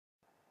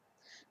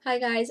Hi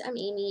guys, I'm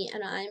Amy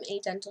and I'm a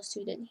dental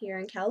student here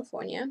in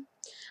California.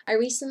 I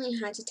recently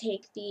had to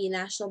take the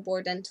National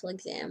Board Dental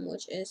exam,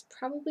 which is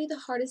probably the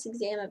hardest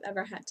exam I've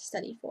ever had to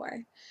study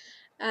for.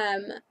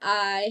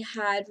 I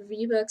had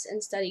review books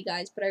and study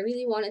guides, but I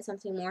really wanted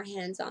something more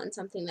hands-on,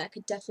 something that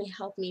could definitely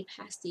help me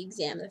pass the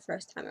exam the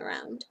first time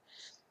around.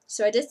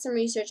 So I did some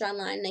research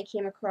online and I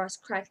came across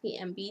Crack the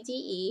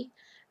NBDE.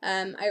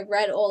 I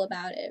read all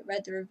about it,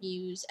 read the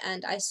reviews,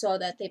 and I saw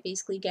that they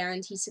basically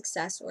guarantee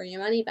success or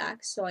your money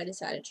back, so I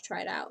decided to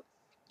try it out.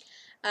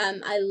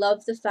 I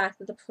love the fact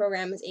that the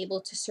program is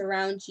able to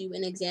surround you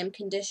in exam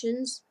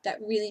conditions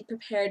that really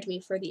prepared me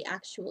for the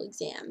actual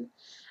exam.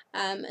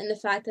 And the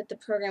fact that the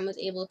program was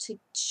able to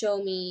show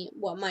me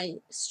what my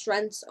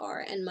strengths are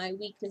and my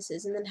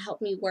weaknesses, and then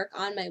help me work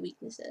on my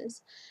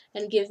weaknesses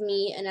and give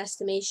me an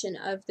estimation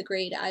of the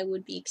grade I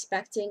would be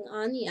expecting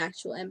on the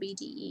actual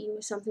NBDE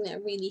was something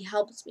that really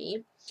helped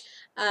me.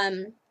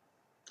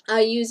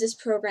 I use this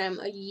program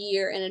a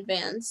year in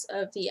advance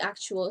of the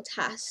actual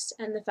test,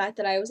 and the fact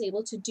that I was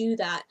able to do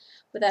that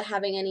without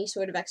having any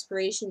sort of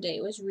expiration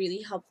date was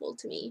really helpful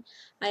to me.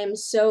 I am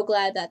so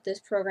glad that this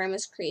program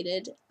was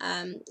created.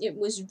 It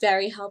was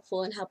very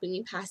helpful in helping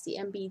me pass the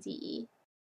NBDE.